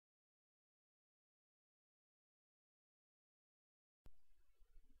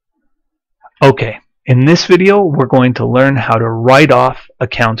Okay, in this video we're going to learn how to write off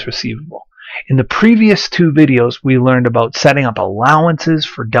accounts receivable. In the previous two videos we learned about setting up allowances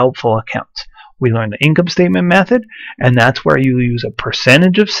for doubtful accounts. We learned the income statement method, and that's where you use a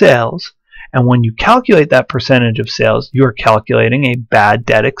percentage of sales, and when you calculate that percentage of sales you're calculating a bad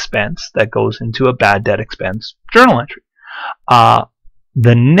debt expense that goes into a bad debt expense journal entry.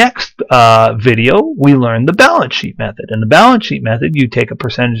 The next video we learned the balance sheet method. In the balance sheet method you take a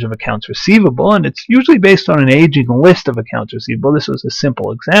percentage of accounts receivable, and it's usually based on an aging list of accounts receivable. This was a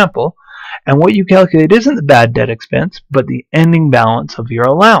simple example, and what you calculate isn't the bad debt expense but the ending balance of your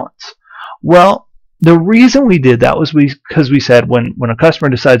allowance. Well, the reason we did that was because we said when a customer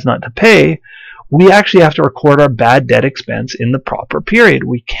decides not to pay, we actually have to record our bad debt expense in the proper period.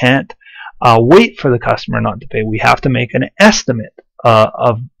 We can't wait for the customer not to pay. We have to make an estimate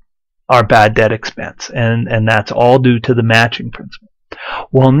of our bad debt expense, and that's all due to the matching principle.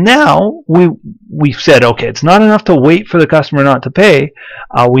 Well, now we've said, okay, it's not enough to wait for the customer not to pay.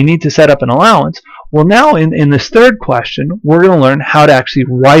 We need to set up an allowance. Well, now in this third question, we're going to learn how to actually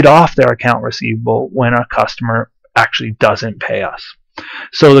write off their account receivable when a customer actually doesn't pay us.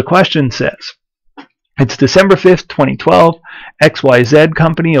 So the question says, it's December 5th, 2012. XYZ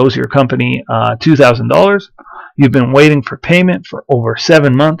company owes your company $2,000. You've been waiting for payment for over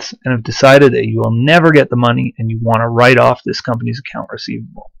 7 months and have decided that you will never get the money and you want to write off this company's account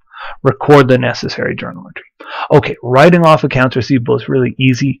receivable. Record the necessary journal entry. Okay, writing off accounts receivable is really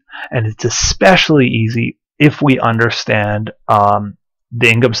easy, and it's especially easy if we understand the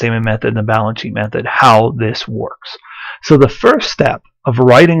income statement method and the balance sheet method, how this works. So the first step of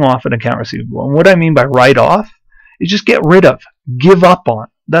writing off an account receivable, and what I mean by write off is just get rid of, give up on.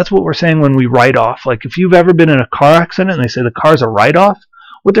 That's what we're saying when we write off. Like if you've ever been in a car accident and they say the car's a write-off,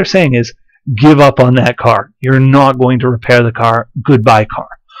 what they're saying is give up on that car. You're not going to repair the car. Goodbye, car.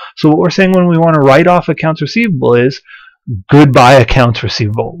 So what we're saying when we want to write off accounts receivable is goodbye accounts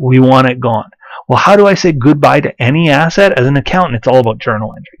receivable. We want it gone. Well, how do I say goodbye to any asset? As an accountant, it's all about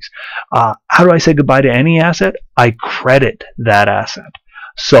journal entries. How do I say goodbye to any asset? I credit that asset.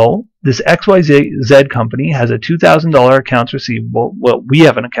 So this XYZ company has a $2,000 accounts receivable. Well, we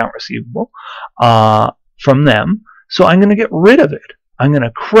have an account receivable from them. So I'm going to get rid of it. I'm going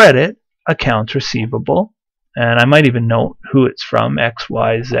to credit accounts receivable, and I might even note who it's from,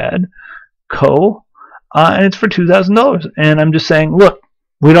 XYZ Co. And it's for $2,000. And I'm just saying, look,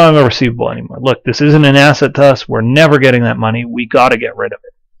 we don't have a receivable anymore. Look, this isn't an asset to us. We're never getting that money. We got to get rid of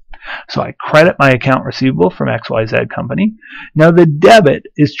it. So I credit my account receivable from XYZ company. Now the debit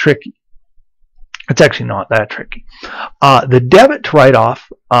is tricky. It's actually not that tricky. The debit to write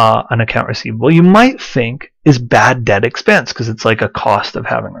off an account receivable, you might think is bad debt expense because it's like a cost of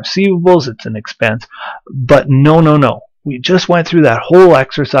having receivables. It's an expense. But no. We just went through that whole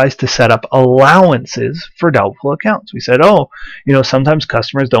exercise to set up allowances for doubtful accounts. We said, oh, sometimes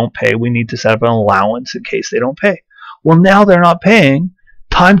customers don't pay. We need to set up an allowance in case they don't pay. Well, now they're not paying.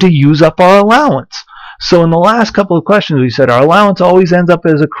 Time to use up our allowance. So in the last couple of questions we said our allowance always ends up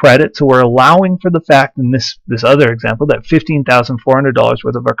as a credit, so we're allowing for the fact in this other example that $15,400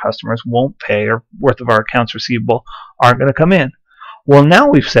 worth of our customers won't pay, or worth of our accounts receivable aren't going to come in. Well, now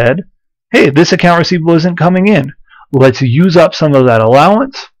we've said, hey, this account receivable isn't coming in. Let's use up some of that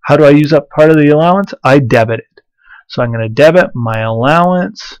allowance. How do I use up part of the allowance? I debit it. So I'm going to debit my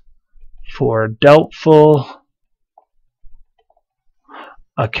allowance for doubtful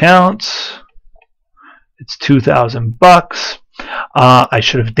accounts. It's $2,000. I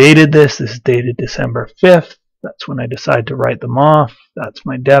should have dated this. This is dated December 5th. That's when I decide to write them off. That's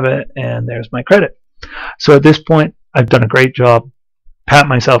my debit, and there's my credit. So at this point, I've done a great job. Pat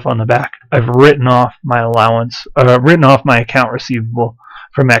myself on the back. I've written off my allowance, written off my account receivable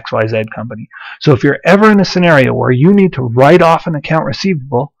from XYZ company. So if you're ever in a scenario where you need to write off an account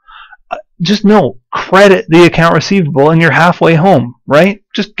receivable, just know, credit the account receivable and you're halfway home, right?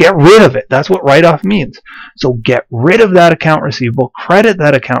 Just get rid of it. That's what write-off means. So get rid of that account receivable, credit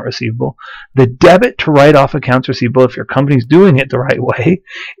that account receivable. The debit to write off accounts receivable, if your company's doing it the right way,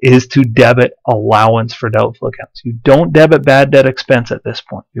 is to debit allowance for doubtful accounts. You don't debit bad debt expense at this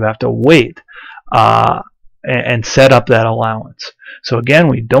point. You have to wait and set up that allowance. So again,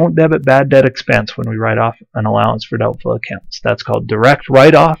 we don't debit bad debt expense when we write off an allowance for doubtful accounts. That's called direct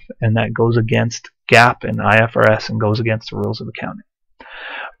write-off, and that goes against GAAP and IFRS and goes against the rules of accounting.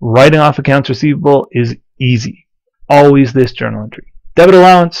 Writing off accounts receivable is easy. Always this journal entry. Debit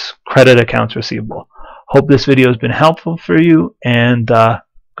allowance, credit accounts receivable. Hope this video has been helpful for you, and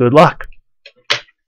good luck.